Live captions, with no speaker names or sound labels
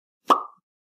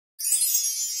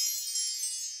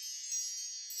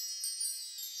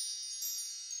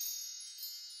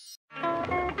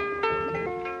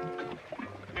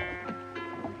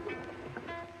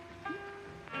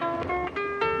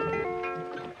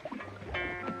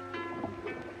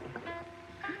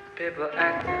People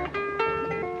acting.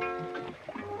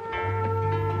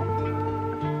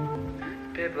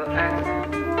 People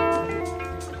acting.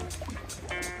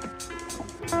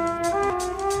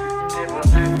 People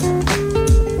acting.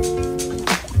 People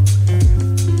acting.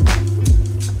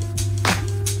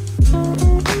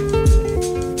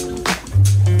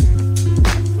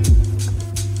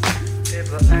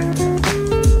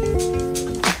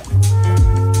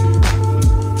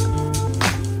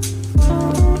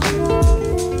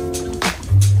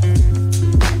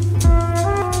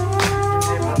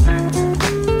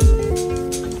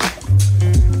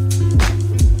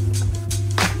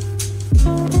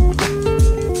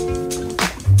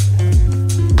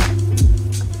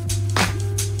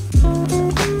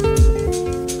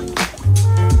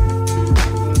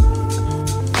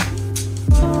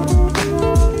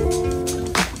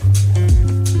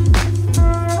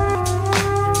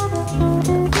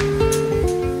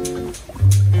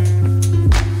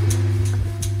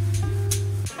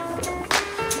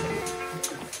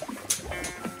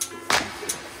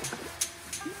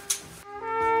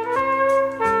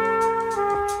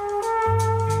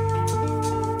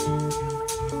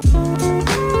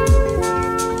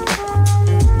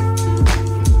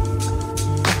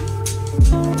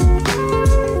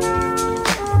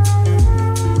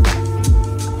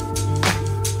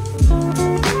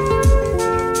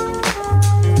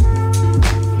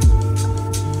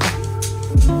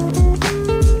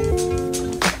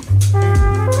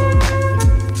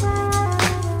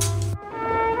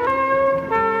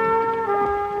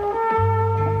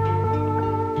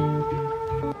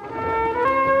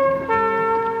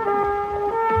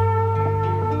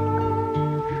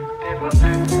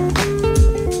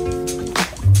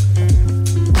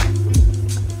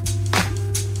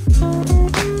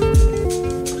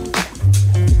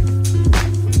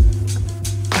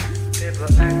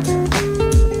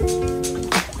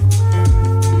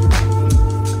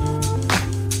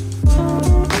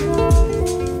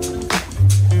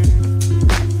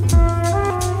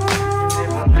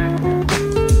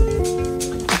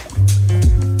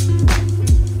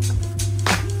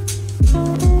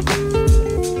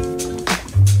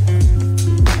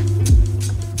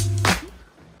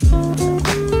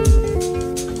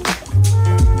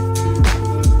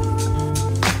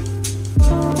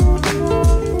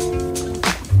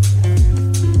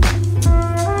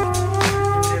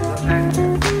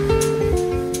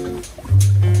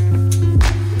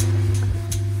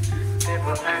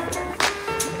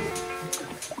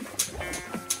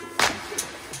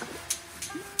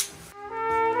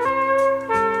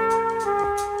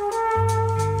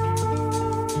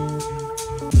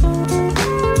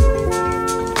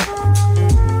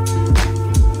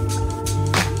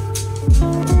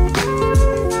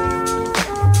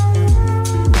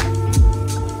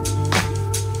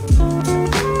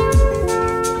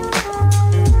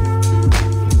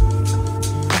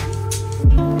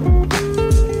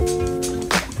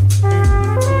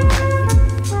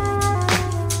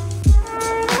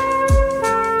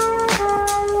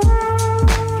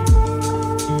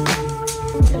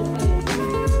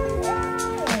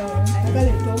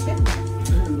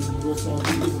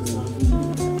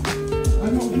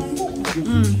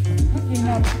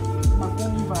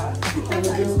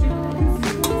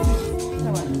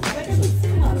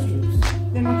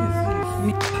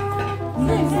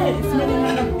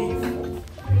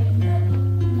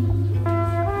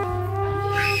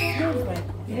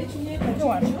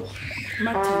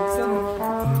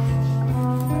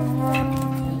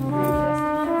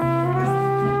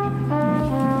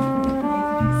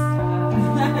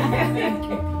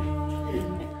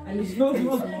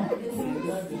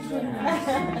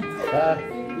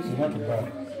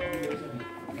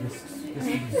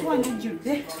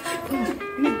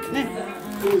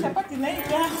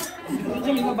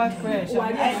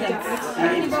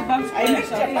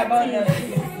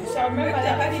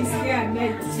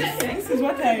 This is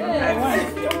what I want.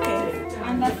 Okay.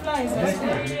 And the flies as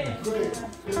well.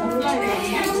 The flies.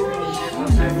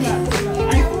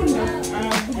 I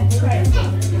found a good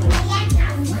price.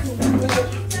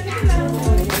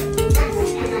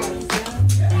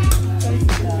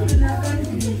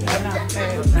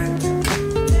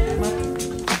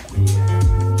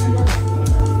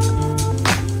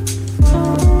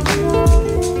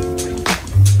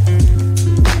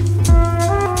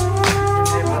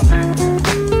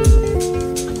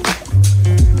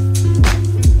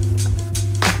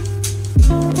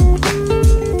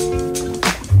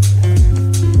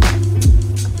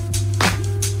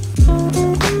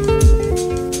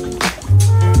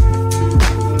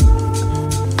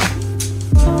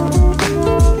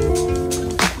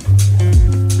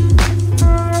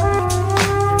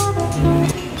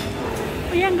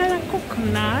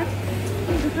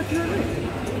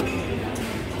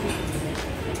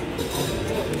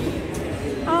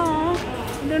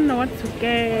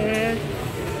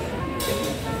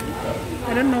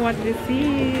 I don't know what this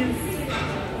is.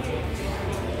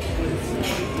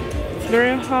 It's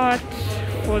very hot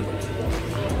for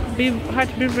hot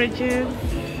beverages.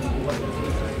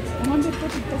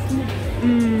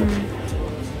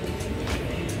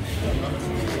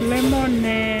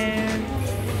 Lemonade,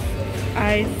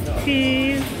 iced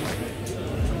teas.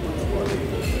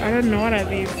 I don't know what are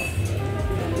these.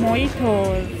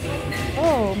 Mojitos.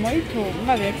 Oh, mojito,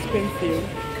 very expensive.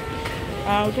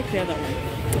 I'll take the other one.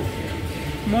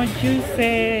 More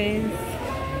juices.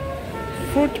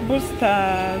 Fruit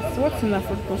boosters. What's in the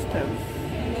fruit boosters?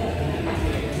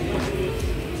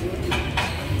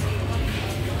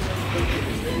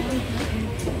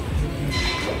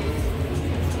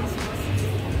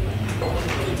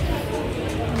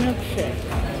 Milkshake.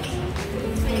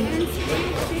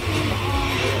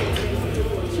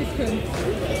 Chicken.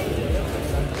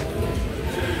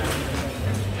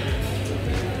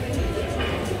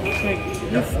 Like,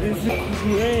 this is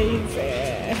crazy.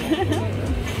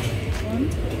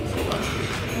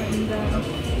 And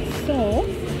so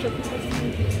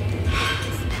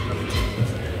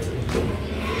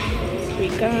we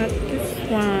got this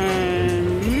one.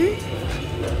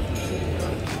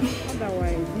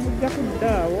 Otherwise, we got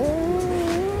that.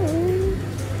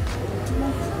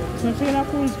 No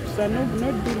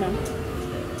dinner.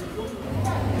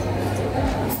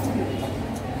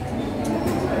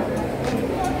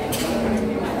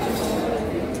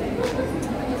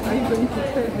 Are you going to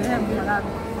pay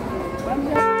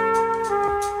them?